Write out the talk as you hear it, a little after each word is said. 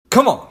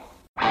Come on.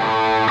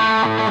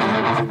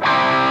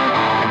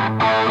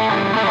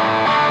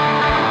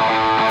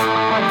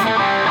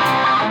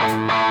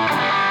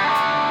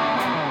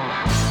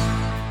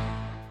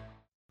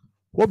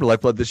 Welcome to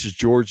Lifeblood. This is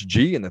George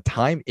G, and the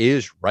time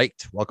is right.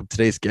 Welcome to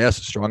today's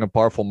guest, strong and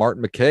powerful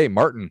Martin McKay.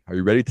 Martin, are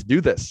you ready to do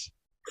this?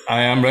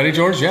 I am ready,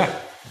 George. Yeah.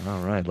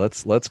 All right,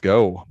 let's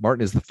go.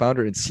 Martin is the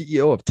founder and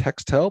CEO of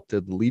TextHelp,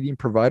 the leading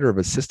provider of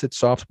assisted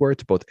software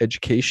to both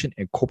education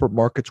and corporate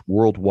markets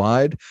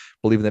worldwide,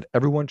 believing that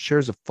everyone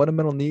shares a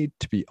fundamental need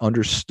to be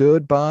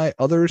understood by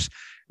others,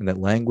 and that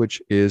language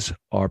is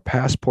our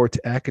passport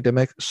to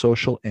academic,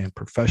 social, and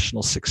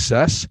professional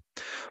success.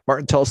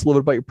 Martin, tell us a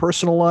little bit about your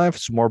personal life,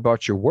 some more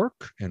about your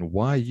work, and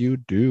why you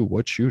do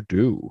what you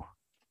do.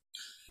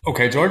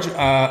 Okay, George,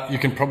 you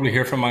can probably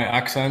hear from my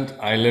accent.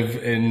 I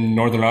live in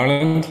Northern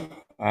Ireland.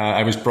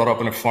 I was brought up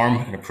on a farm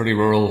in a pretty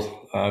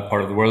rural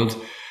part of the world.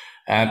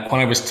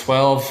 When I was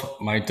 12,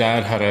 my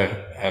dad had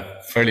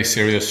a fairly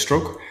serious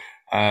stroke,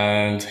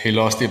 and he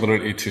lost the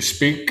ability to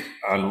speak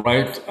and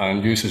write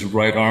and use his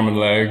right arm and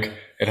leg.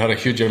 It had a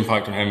huge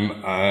impact on him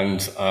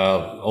and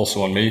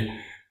also on me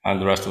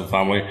and the rest of the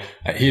family.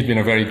 He had been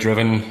a very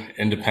driven,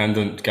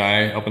 independent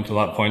guy up until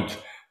that point,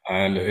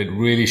 and it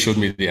really showed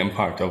me the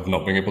impact of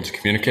not being able to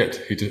communicate.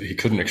 He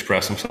couldn't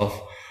express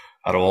himself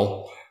at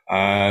all.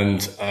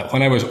 And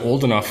when I was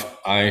old enough,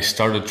 I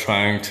started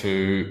trying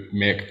to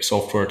make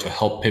software to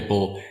help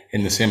people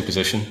in the same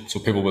position. So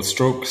people with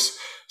strokes,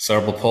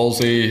 cerebral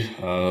palsy,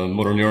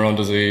 motor neuron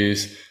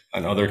disease,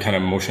 and other kind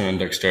of motion and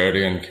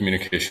dexterity and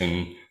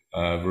communication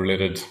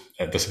related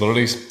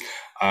disabilities.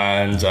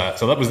 And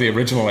so that was the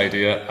original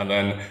idea. And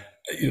then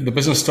the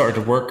business started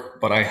to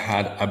work, but I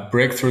had a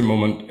breakthrough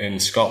moment in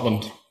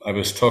Scotland. I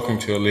was talking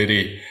to a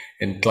lady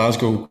in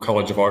Glasgow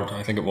College of Art,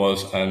 I think it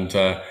was, and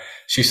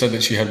she said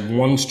that she had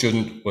one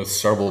student with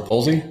cerebral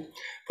palsy,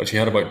 but she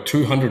had about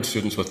 200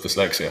 students with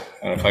dyslexia.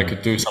 And if I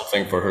could do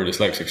something for her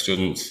dyslexic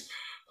students,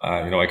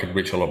 I could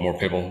reach a lot more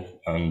people.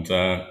 And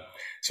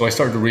so I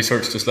started to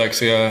research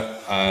dyslexia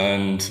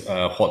and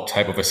what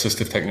type of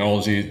assistive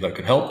technology that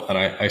could help. And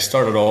I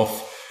started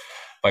off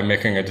by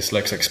making a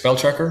dyslexic spell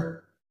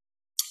checker.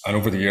 And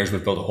over the years,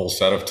 we've built a whole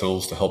set of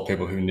tools to help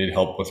people who need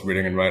help with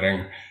reading and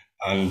writing.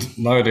 And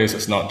nowadays,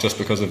 it's not just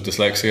because of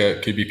dyslexia.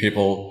 It could be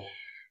people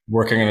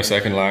working in a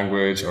second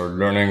language or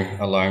learning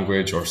a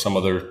language or some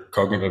other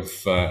cognitive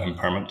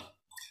impairment.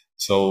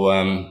 So,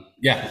 and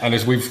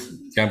as we've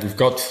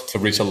got to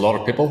reach a lot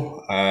of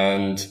people,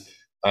 and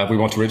we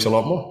want to reach a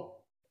lot more.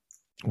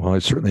 Well, I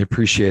certainly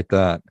appreciate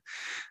that.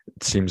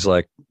 It seems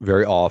like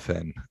very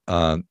often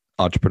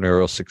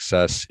entrepreneurial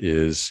success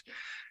is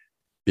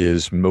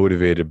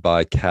motivated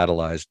by,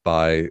 catalyzed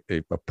by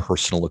a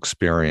personal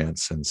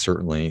experience, and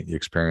certainly the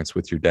experience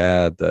with your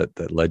dad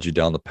that led you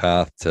down the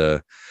path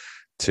to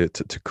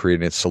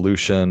creating a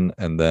solution,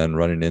 and then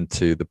running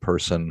into the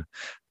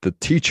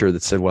teacher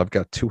that said, well, I've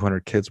got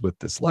 200 kids with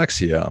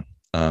dyslexia.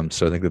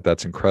 So I think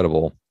that's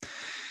incredible.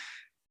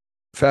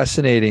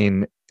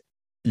 Fascinating.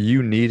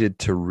 You needed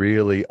to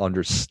really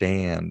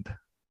understand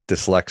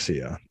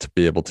dyslexia to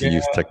be able to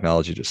use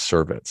technology to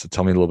serve it. So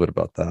tell me a little bit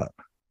about that.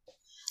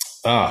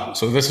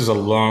 So this is a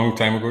long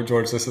time ago,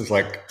 George. This is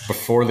like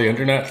before the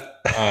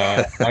internet.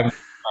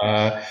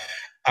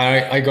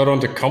 I got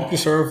onto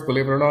CompuServe,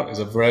 believe it or not. It's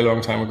a very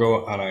long time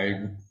ago, and I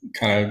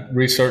kind of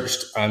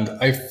researched, and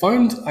I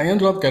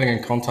ended up getting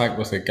in contact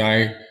with a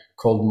guy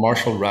called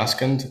Marshall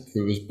Raskind,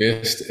 who was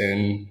based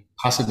in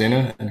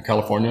Pasadena in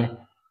California.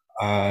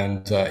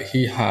 And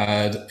he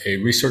had a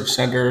research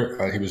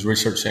center. He was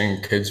researching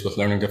kids with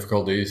learning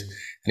difficulties,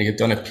 and he had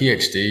done a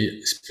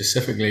PhD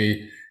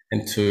specifically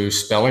into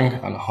spelling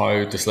and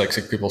how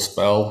dyslexic people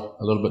spell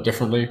a little bit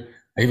differently.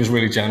 He was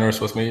really generous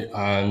with me,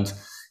 and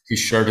he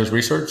shared his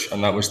research,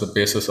 and that was the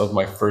basis of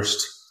my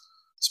first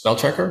spell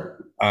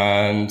checker.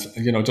 And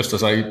just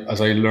as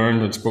I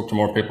learned and spoke to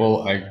more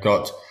people, I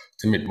got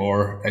to meet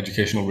more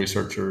educational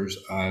researchers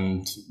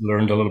and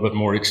learned a little bit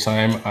more each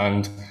time,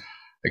 and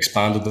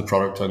expanded the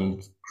product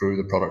and grew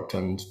the product,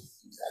 and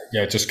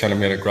it just kind of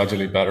made it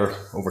gradually better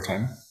over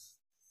time.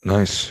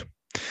 Nice.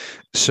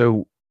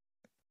 So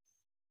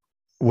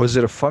was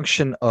it a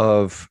function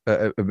of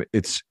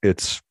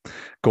it's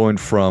going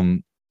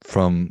from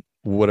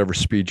whatever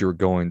speed you were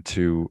going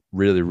to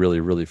really, really,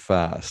 really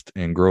fast,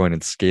 and growing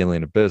and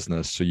scaling a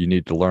business? So you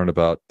need to learn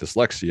about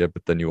dyslexia,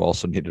 but then you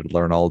also needed to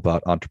learn all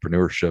about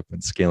entrepreneurship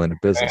and scaling a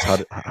business.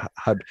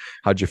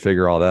 How'd you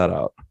figure all that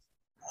out?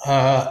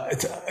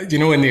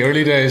 In the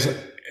early days,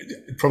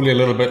 probably a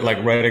little bit like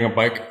riding a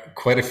bike.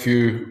 Quite a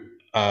few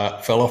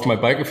fell off my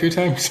bike a few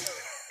times.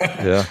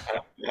 Yeah.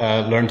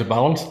 Learned to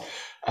balance.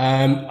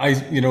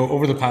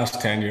 Over the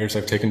past 10 years,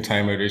 I've taken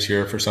time out each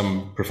year for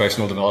some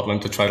professional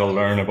development to try to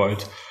learn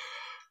about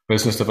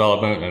business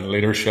development and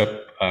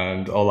leadership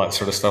and all that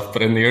sort of stuff.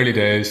 But in the early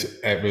days,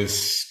 it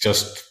was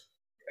just,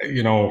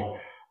 an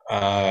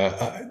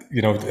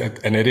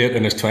idiot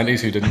in his 20s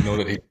who didn't know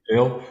that he'd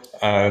fail.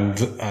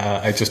 And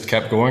I just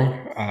kept going.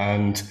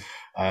 And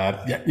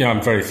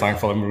I'm very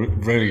thankful.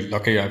 I'm really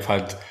lucky. I've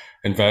had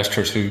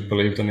investors who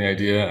believed in the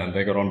idea and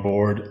they got on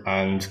board.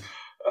 And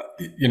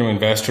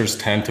investors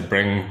tend to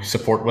bring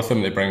support with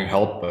them. They bring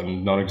help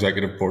and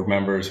non-executive board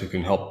members who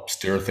can help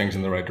steer things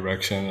in the right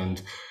direction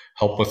and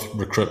help with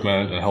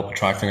recruitment and help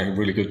attracting a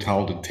really good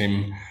talented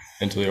team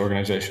into the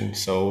organization.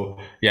 So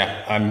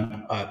yeah,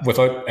 I'm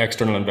without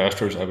external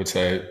investors, I would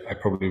say I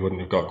probably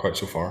wouldn't have got quite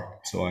so far.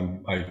 So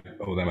I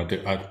owe them a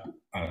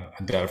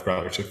debt of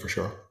gratitude for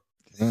sure.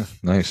 Yeah,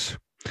 nice.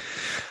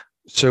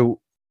 So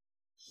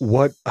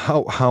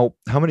how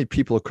many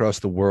people across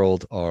the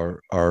world are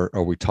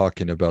we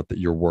talking about that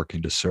you're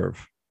working to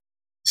serve?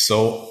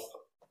 So,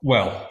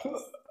 well,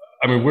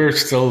 I mean, we're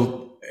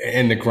still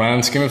in the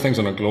grand scheme of things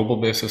on a global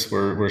basis.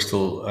 We're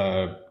still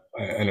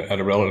at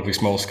a relatively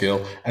small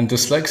scale, and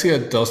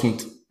dyslexia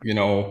doesn't,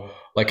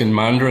 like in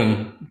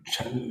Mandarin,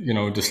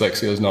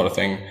 dyslexia is not a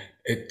thing.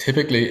 It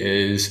typically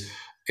is.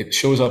 It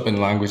shows up in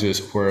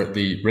languages where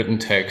the written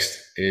text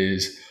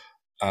is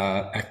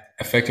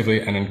effectively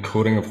an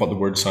encoding of what the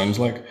word sounds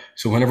like.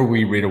 So whenever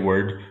we read a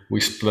word,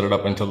 we split it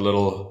up into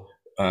little,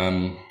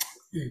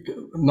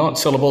 not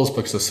syllables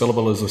because a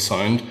syllable is a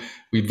sound.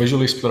 We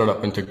visually split it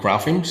up into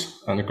graphemes,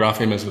 and a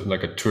grapheme is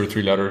like a 2 or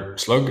 3 letter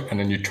slug, and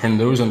then you turn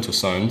those into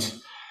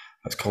sounds.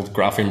 That's called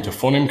grapheme to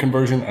phoneme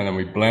conversion, and then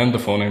we blend the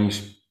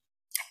phonemes,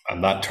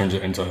 and that turns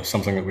it into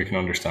something that we can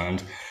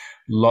understand.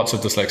 Lots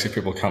of dyslexic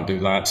people can't do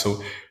that.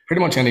 So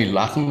pretty much any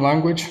Latin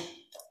language,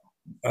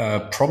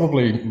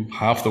 probably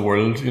half the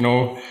world,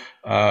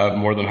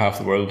 more than half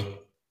the world.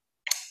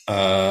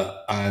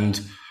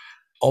 And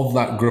of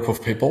that group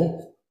of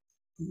people,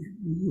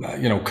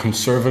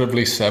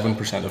 conservatively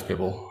 7% of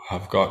people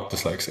have got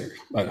dyslexia.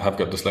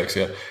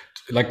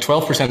 Like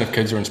 12% of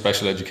kids are in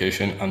special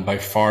education, and by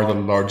far the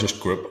largest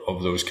group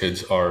of those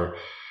kids are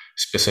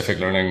specific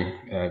learning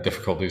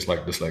difficulties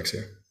like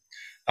dyslexia.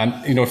 And,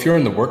 if you're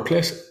in the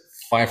workplace,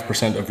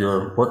 5% of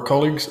your work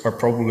colleagues are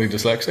probably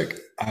dyslexic,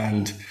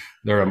 and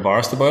they're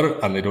embarrassed about it,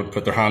 and they don't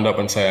put their hand up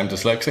and say I'm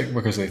dyslexic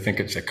because they think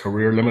it's a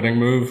career limiting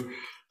move,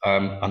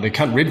 and they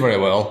can't read very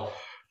well,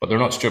 but they're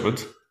not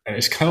stupid. And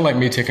it's kind of like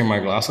me taking my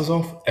glasses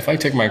off. If I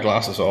take my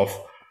glasses off,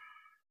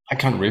 I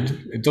can't read.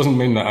 It doesn't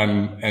mean that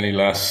I'm any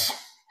less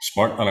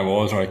smart than I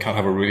was, or I can't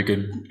have a really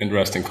good,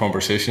 interesting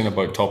conversation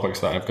about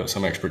topics that I've got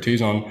some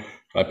expertise on.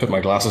 I put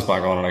my glasses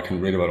back on and I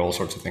can read about all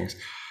sorts of things.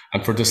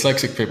 And for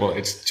dyslexic people,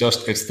 it's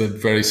the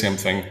very same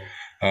thing.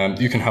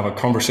 You can have a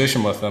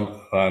conversation with them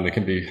and they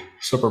can be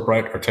super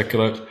bright,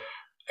 articulate.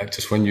 It's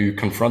just when you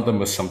confront them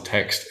with some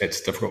text,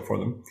 it's difficult for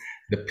them.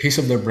 The piece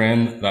of their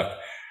brain that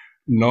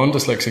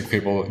non-dyslexic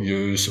people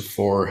use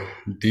for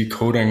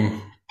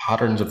decoding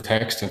patterns of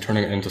text and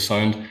turning it into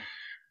sound,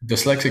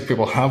 dyslexic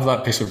people have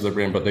that piece of their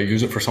brain, but they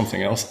use it for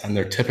something else. And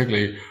they're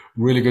typically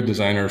really good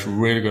designers,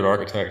 really good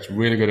architects,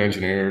 really good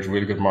engineers,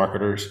 really good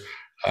marketers.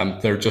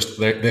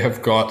 They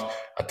have got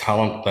a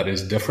talent that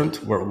is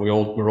different. We're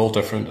all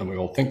different and we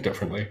all think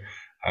differently.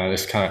 And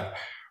it's kind of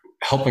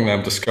helping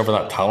them discover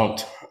that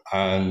talent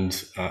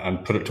and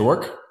put it to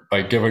work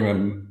by giving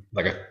them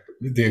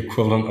the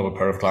equivalent of a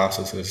pair of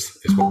glasses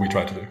is what we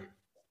try to do.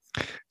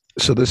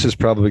 So this is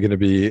probably going to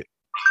be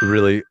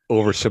really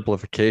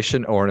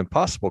oversimplification or an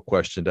impossible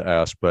question to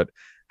ask, but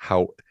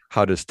how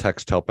does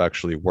text help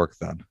actually work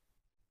then?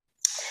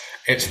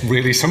 It's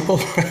really simple.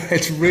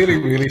 It's really,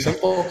 really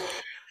simple.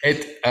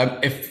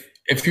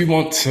 If you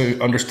want to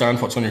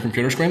understand what's on your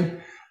computer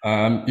screen,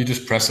 you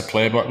just press the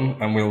play button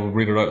and we'll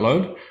read it out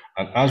loud.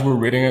 And as we're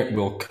reading it,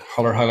 we'll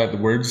color highlight the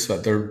words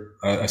that they're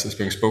as it's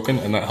being spoken,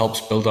 and that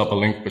helps build up a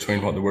link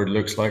between what the word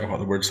looks like and what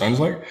the word sounds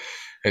like.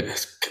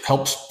 It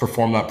helps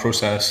perform that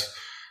process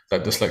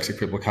that dyslexic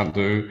people can't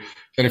do.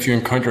 Then if you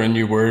encounter a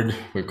new word,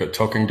 we've got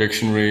talking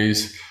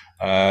dictionaries.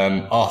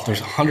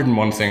 There's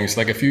 101 things.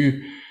 Like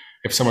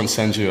if someone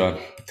sends you a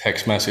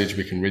text message,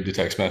 we can read the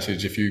text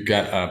message. If you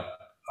get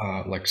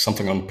like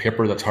something on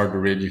paper that's hard to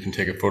read, you can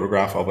take a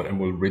photograph of it and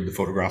we'll read the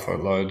photograph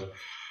out loud.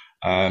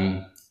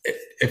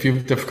 If you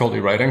have difficulty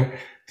writing,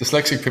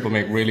 dyslexic people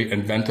make really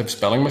inventive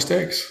spelling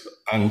mistakes.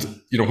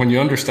 And, when you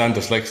understand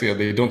dyslexia,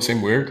 they don't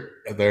seem weird.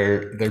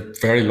 They're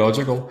very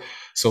logical.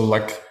 So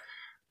like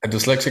a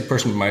dyslexic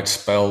person might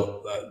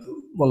spell,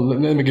 let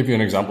me give you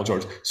an example,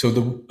 George.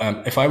 So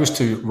if I was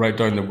to write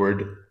down the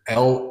word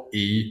Lefant,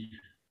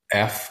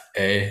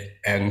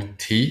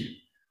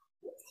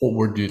 what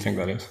word do you think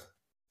that is?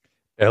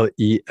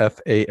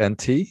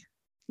 Lefant?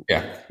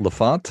 Yeah.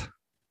 Lefant?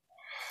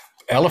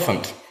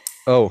 Elephant.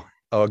 Oh,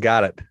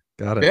 got it.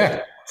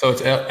 Yeah. So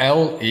it's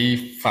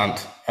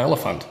Lefant,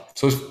 elephant.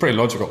 So it's pretty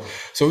logical.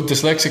 So a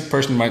dyslexic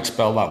person might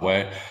spell that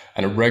way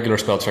and a regular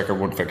spell checker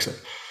won't fix it.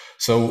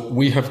 So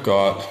we have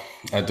got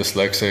a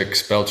dyslexic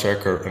spell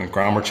checker and a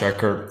grammar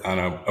checker and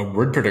a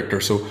word predictor.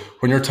 So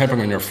when you're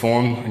typing on your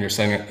phone and you're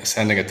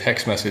sending a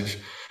text message,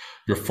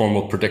 your phone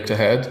will predict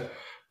ahead.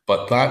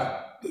 But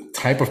that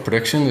type of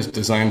prediction is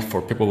designed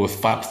for people with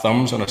fat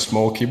thumbs on a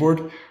small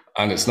keyboard,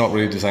 and it's not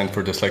really designed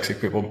for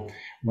dyslexic people.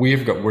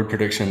 We've got word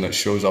prediction that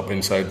shows up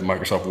inside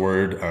Microsoft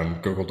Word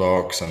and Google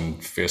Docs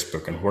and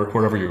Facebook and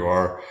wherever you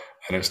are,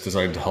 and it's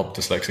designed to help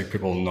dyslexic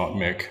people not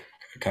make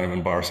kind of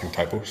embarrassing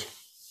typos.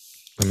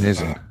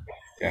 Amazing.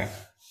 Yeah,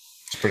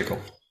 it's pretty cool.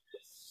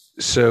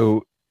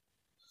 So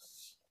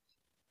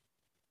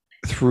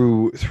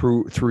through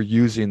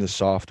using the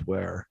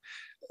software,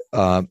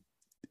 um,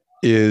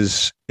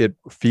 is it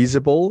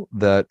feasible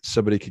that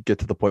somebody could get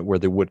to the point where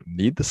they wouldn't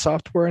need the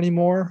software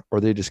anymore, or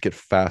they just get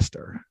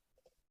faster?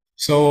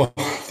 So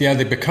yeah,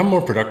 they become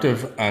more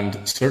productive,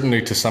 and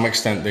certainly to some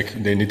extent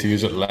they need to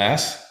use it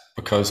less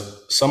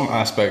because some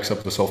aspects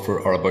of the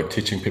software are about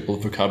teaching people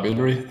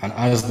vocabulary, and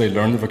as they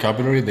learn the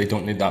vocabulary, they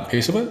don't need that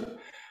piece of it.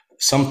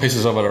 Some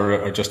pieces of it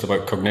are just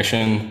about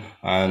cognition,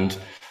 and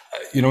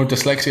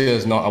dyslexia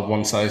is not a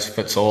one size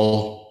fits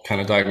all kind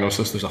of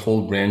diagnosis. There's a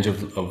whole range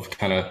of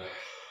kind of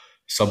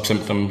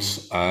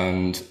subsymptoms,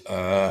 and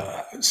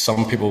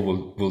some people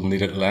will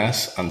need it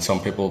less, and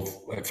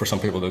for some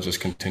people, they'll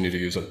just continue to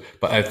use it.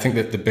 But I think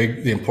that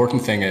the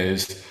important thing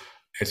is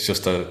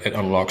it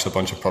unlocks a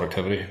bunch of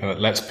productivity, and it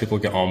lets people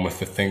get on with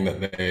the thing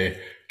that they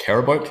care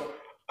about,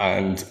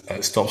 and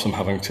it stops them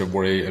having to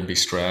worry and be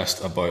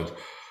stressed about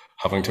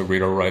having to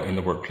read or write in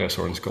the workplace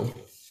or in school.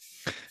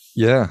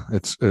 Yeah,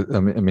 I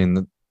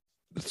mean,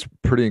 it's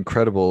pretty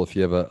incredible. If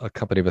you have a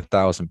company of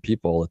 1,000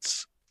 people,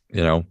 it's,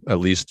 at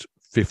least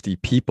 50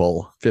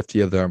 people,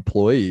 50 of their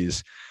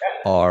employees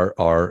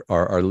are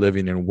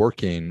living and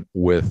working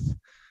with,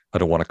 I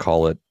don't want to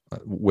call it,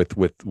 with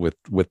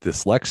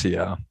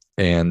dyslexia.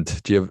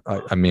 And do you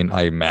have, I mean,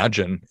 I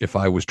imagine if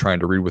I was trying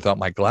to read without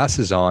my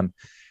glasses on,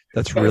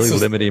 that's It's really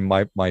just limiting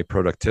my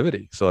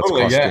productivity. So that's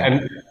totally, yeah,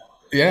 costing.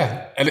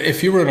 and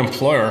if you were an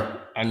employer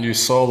and you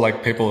saw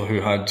like people who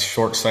had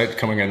short sight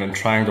coming in and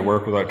trying to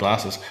work without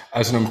glasses,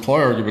 as an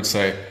employer, you would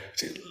say,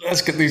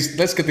 let's get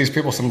these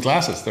people some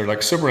glasses. They're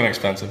like super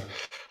inexpensive,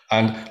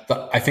 and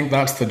I think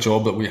that's the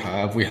job that we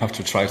have. We have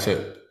to try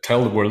to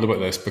tell the world about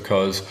this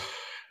because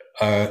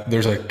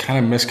there's a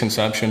kind of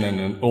misconception in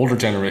an older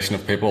generation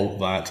of people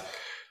that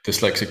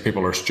dyslexic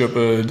people are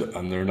stupid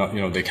and they're not,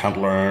 they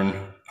can't learn,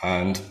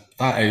 and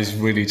that is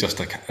really just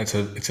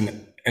it's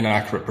an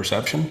inaccurate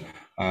perception,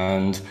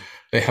 and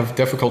they have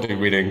difficulty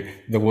reading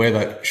the way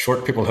that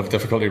short people have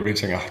difficulty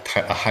reaching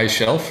a high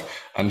shelf,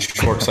 and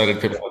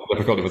short-sighted people have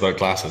difficulty without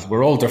glasses.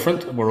 We're all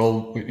different. We're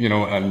all,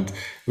 and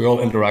we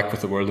all interact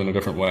with the world in a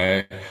different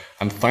way.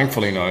 And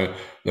thankfully now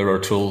there are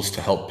tools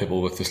to help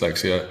people with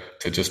dyslexia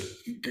to just,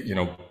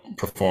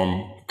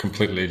 perform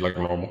completely like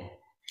normal.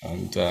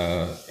 And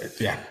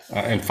yeah,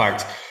 in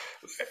fact,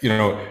 you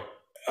know,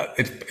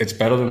 it's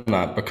better than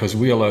that because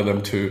we allow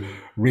them to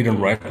read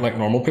and write like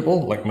normal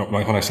people. Like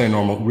when I say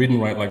normal, read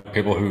and write like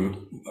people who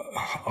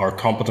are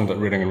competent at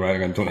reading and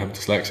writing and don't have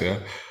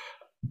dyslexia.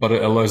 But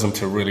it allows them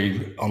to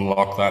really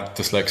unlock that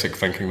dyslexic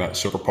thinking, that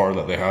superpower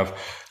that they have.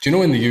 Do you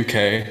know in the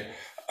UK,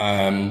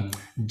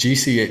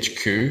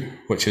 GCHQ,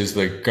 which is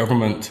the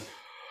government,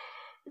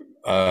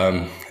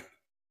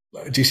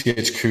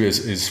 GCHQ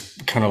is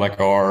kind of like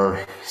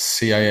our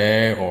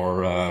CIA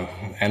or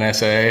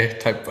NSA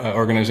type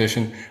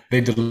organization. They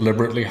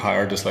deliberately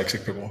hire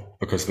dyslexic people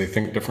because they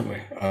think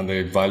differently and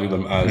they value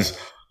them as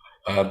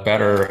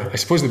better. I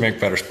suppose they make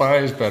better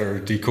spies, better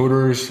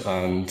decoders,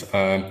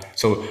 and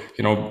so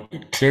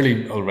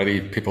clearly already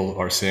people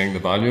are seeing the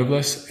value of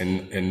this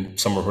in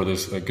somewhere where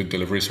there's a good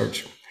delivery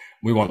search.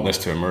 We want this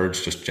to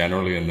emerge just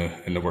generally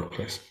in the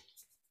workplace.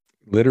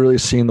 Literally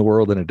seeing the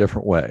world in a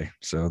different way.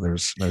 So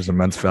there's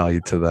immense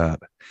value to that.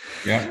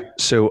 Yeah.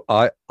 So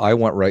I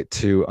went right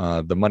to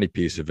the money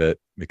piece of it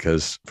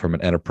because from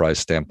an enterprise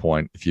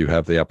standpoint, if you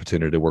have the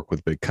opportunity to work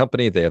with a big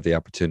company, they have the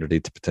opportunity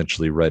to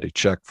potentially write a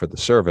check for the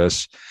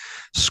service.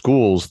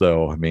 Schools,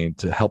 though, I mean,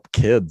 to help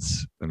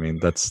kids, I mean,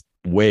 that's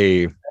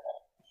way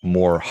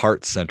more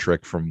heart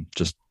centric from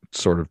just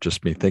sort of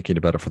just me thinking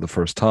about it for the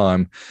first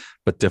time,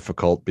 but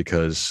difficult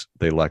because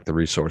they lack the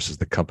resources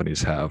the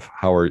companies have.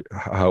 How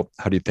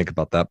do you think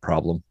about that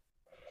problem?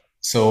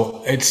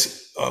 So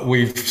it's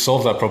we've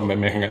solved that problem by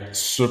making it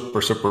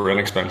super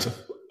inexpensive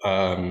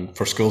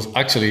for schools.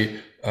 Actually,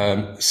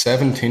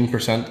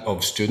 17%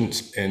 of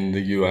students in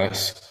the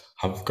US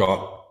have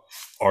got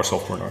our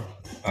software now.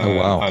 Oh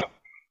wow. And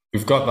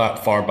we've got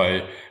that far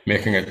by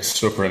making it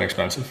super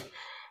inexpensive.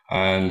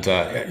 And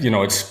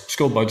it's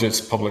school budgets,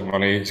 public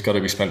money. It's got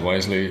to be spent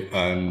wisely,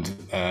 and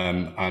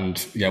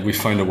yeah, we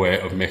found a way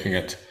of making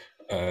it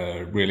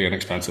really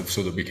inexpensive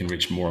so that we can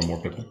reach more and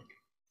more people.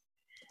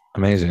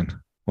 Amazing.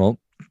 Well,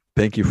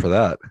 thank you for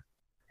that.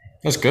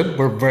 That's good.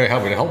 We're very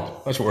happy to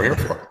help. That's what we're here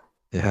for.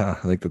 Yeah,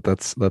 I think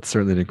that's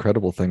certainly an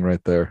incredible thing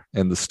right there.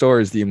 And the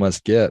stories that you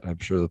must get, I'm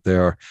sure that they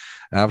are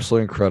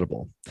absolutely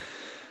incredible.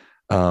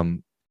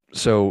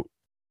 So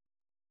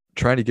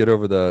trying to get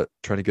over the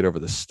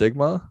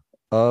stigma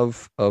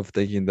of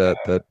thinking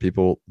that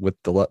people with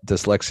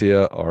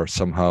dyslexia are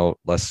somehow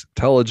less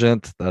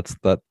intelligent.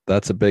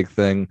 That's a big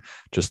thing.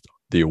 Just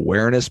the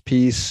awareness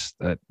piece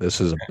that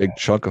this is a big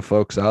chunk of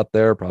folks out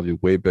there, probably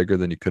way bigger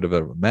than you could have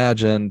ever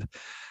imagined.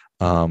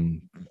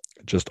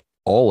 Just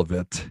all of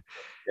it.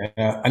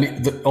 Yeah,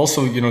 and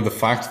also, the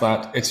fact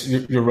that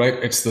you're right.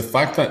 It's the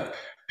fact that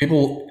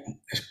people,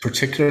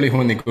 particularly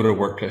when they go to a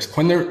workplace,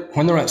 when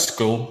they're at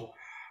school,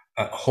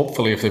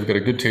 hopefully, if they've got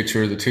a good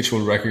teacher, the teacher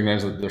will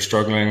recognize that they're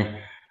struggling,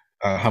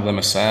 have them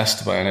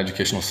assessed by an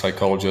educational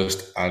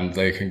psychologist, and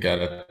they can get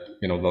it.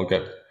 They'll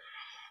get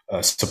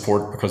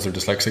support because they're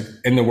dyslexic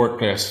in the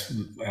workplace.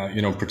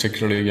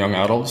 Particularly young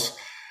adults,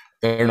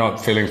 they're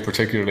not feeling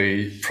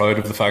particularly proud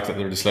of the fact that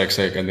they're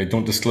dyslexic, and they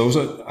don't disclose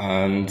it,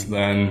 and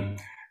then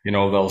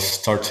they'll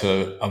start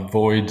to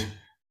avoid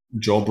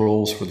job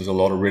roles where there's a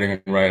lot of reading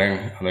and writing,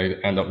 and they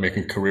end up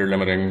making career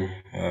limiting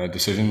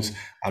decisions.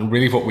 And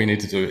really what we need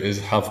to do is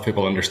have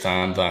people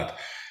understand that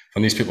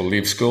when these people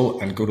leave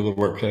school and go to the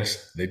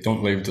workplace, they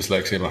don't leave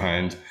dyslexia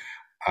behind.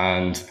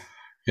 And,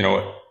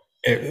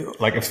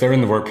 if they're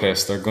in the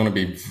workplace, they're going to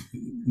be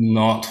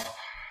not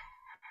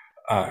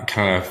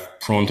kind of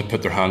prone to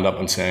put their hand up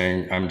and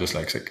saying, I'm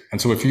dyslexic. And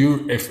so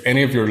if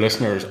any of your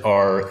listeners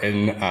are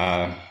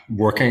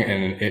working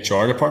in an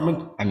HR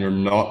department and you're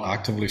not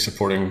actively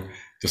supporting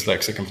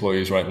dyslexic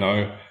employees right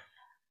now,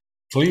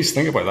 please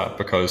think about that,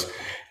 because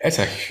it's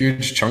a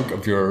huge chunk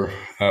of your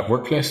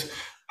workplace.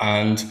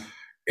 And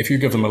if you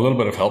give them a little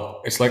bit of help,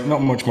 it's like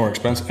not much more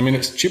expensive. I mean,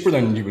 it's cheaper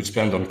than you would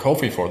spend on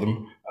coffee for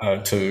them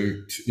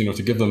to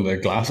give them the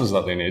glasses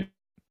that they need.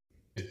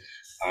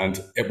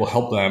 And it will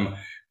help them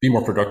be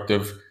more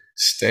productive,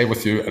 stay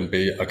with you, and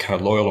be a kind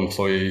of loyal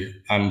employee.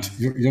 And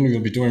you'll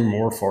be doing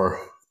more for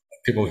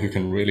people who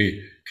can really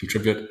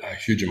contribute a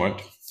huge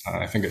amount.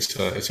 I think it's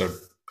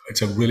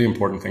a really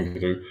important thing to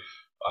do.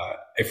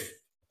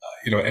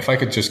 If I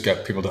could just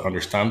get people to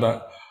understand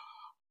that,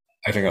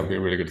 I think that would be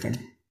a really good thing.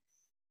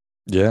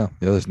 Yeah,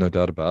 there's no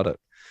doubt about it.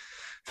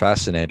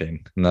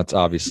 Fascinating. And that's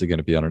obviously going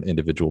to be on an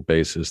individual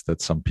basis,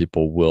 that some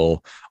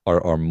people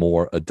are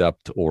more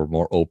adept or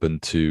more open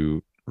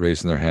to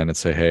raising their hand and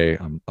say, hey,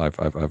 I'm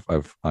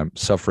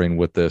suffering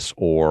with this,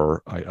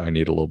 or I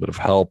need a little bit of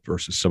help,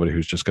 versus somebody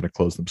who's just going to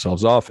close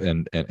themselves off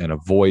and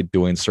avoid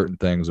doing certain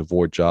things,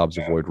 avoid jobs,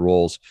 avoid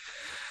roles.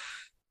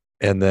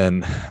 And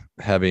then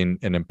having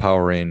an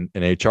empowering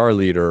an HR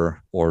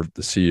leader or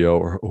the CEO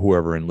or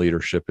whoever in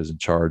leadership is in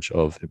charge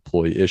of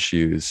employee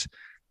issues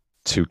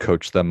to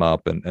coach them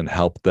up and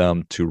help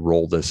them to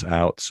roll this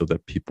out so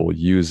that people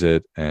use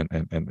it and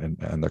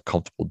they're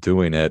comfortable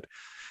doing it.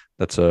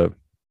 It's a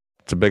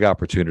big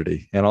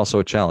opportunity, and also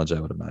a challenge, I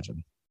would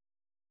imagine.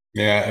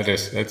 Yeah, it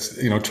is. It's,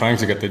 trying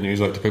to get the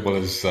news out to people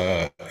is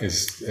I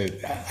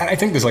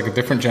think there's like a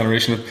different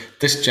generation.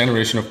 This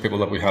generation of people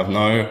that we have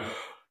now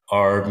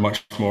are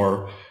much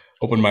more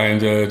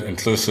open-minded,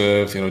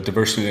 inclusive.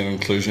 Diversity and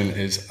inclusion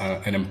is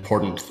an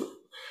important,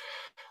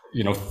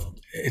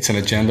 it's an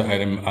agenda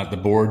item at the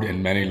board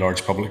in many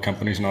large public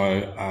companies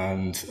now.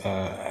 And,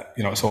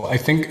 so I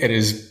think it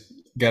is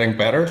getting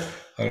better.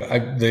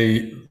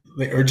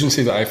 The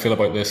urgency that I feel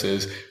about this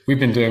is we've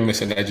been doing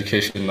this in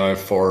education now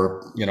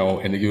for,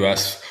 in the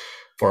US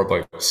for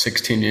about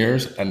 16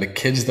 years. And the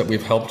kids that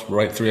we've helped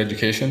right through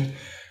education,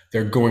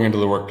 they're going into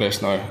the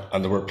workplace now,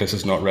 and the workplace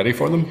is not ready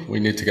for them.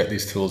 We need to get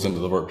these tools into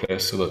the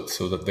workplace so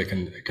that they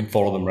can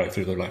follow them right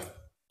through their life.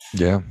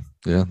 Yeah,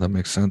 that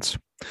makes sense.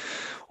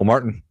 Well,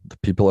 Martin, the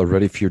people are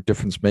ready for your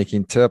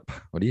difference-making tip.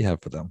 What do you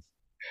have for them?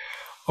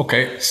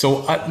 Okay,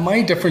 so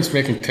my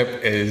difference-making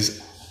tip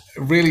is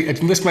really,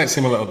 this might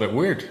seem a little bit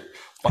weird,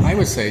 but I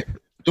would say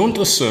don't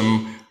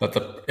assume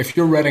that if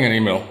you're writing an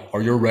email,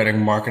 or you're writing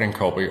marketing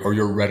copy, or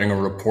you're writing a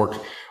report,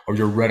 or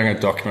you're writing a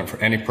document for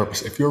any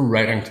purpose, if you're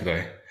writing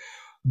today,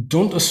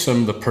 don't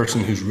assume the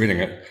person who's reading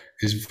it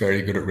is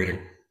very good at reading.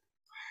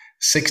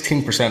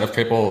 16% of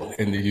people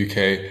in the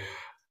UK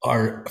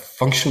are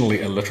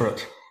functionally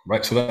illiterate,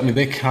 right? So that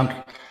they can't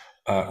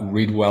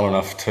read well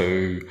enough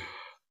to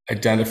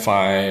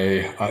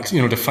identify,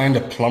 to find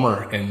a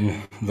plumber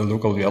in the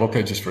local Yellow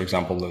Pages, for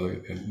example.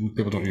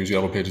 People don't use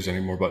Yellow Pages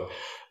anymore, but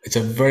it's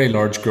a very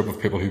large group of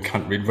people who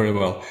can't read very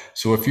well.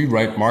 So if you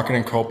write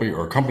marketing copy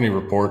or company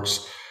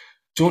reports,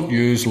 don't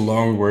use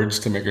long words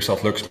to make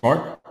yourself look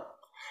smart.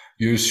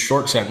 Use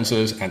short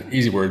sentences and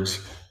easy words,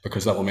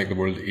 because that will make the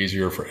world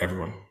easier for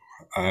everyone.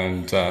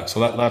 And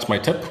so that's my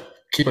tip.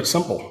 Keep it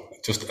simple.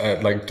 Just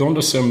don't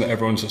assume that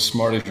everyone's as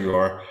smart as you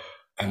are,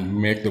 and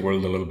make the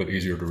world a little bit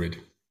easier to read.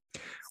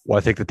 Well,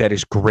 I think that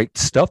is great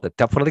stuff. That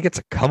definitely gets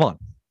a come on.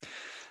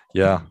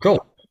 Yeah.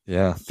 Cool.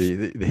 Yeah.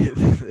 The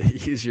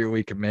easier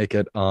we can make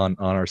it on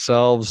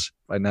ourselves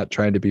by not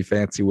trying to be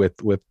fancy with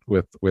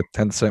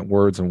 10-cent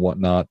words and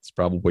whatnot, it's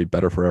probably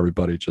better for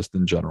everybody just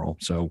in general.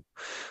 So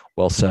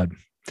well said.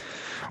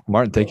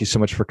 Martin, thank you so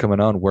much for coming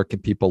on. Where can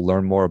people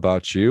learn more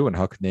about you, and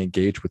how can they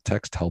engage with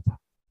Text Help?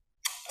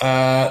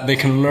 They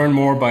can learn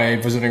more by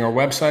visiting our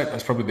website.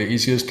 That's probably the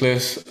easiest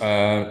place.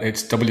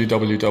 It's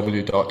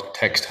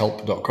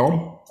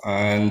www.texthelp.com.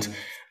 And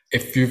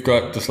if you've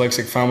got a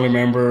dyslexic family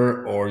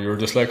member, or you're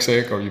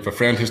dyslexic, or you have a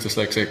friend who's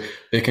dyslexic,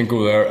 they can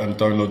go there and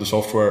download the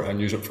software and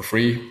use it for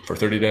free for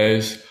 30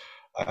 days.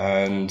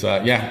 And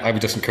I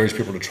would just encourage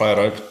people to try it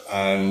out,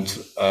 and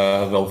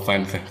they'll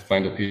find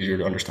it easier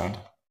to understand.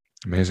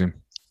 Amazing.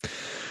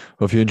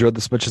 Well, if you enjoyed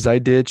this as much as I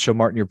did, show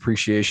Martin your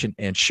appreciation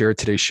and share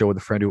today's show with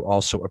a friend who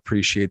also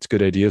appreciates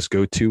good ideas.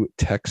 Go to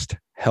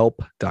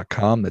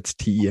texthelp.com. That's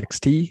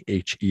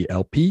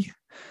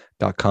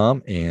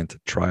TEXTHELP.com, and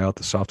try out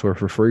the software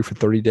for free for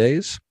 30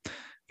 days.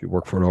 If If you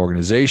work for an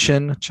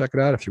organization, check it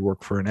out. If you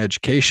work for an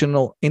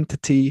educational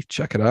entity,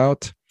 check it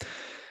out.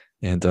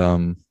 And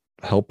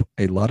help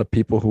a lot of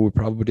people who we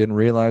probably didn't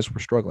realize were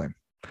struggling.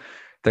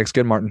 Thanks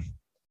again, Martin.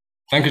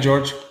 Thank you,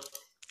 George.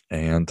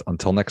 And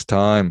until next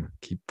time,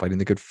 keep fighting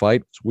the good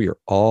fight. We are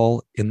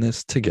all in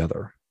this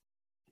together.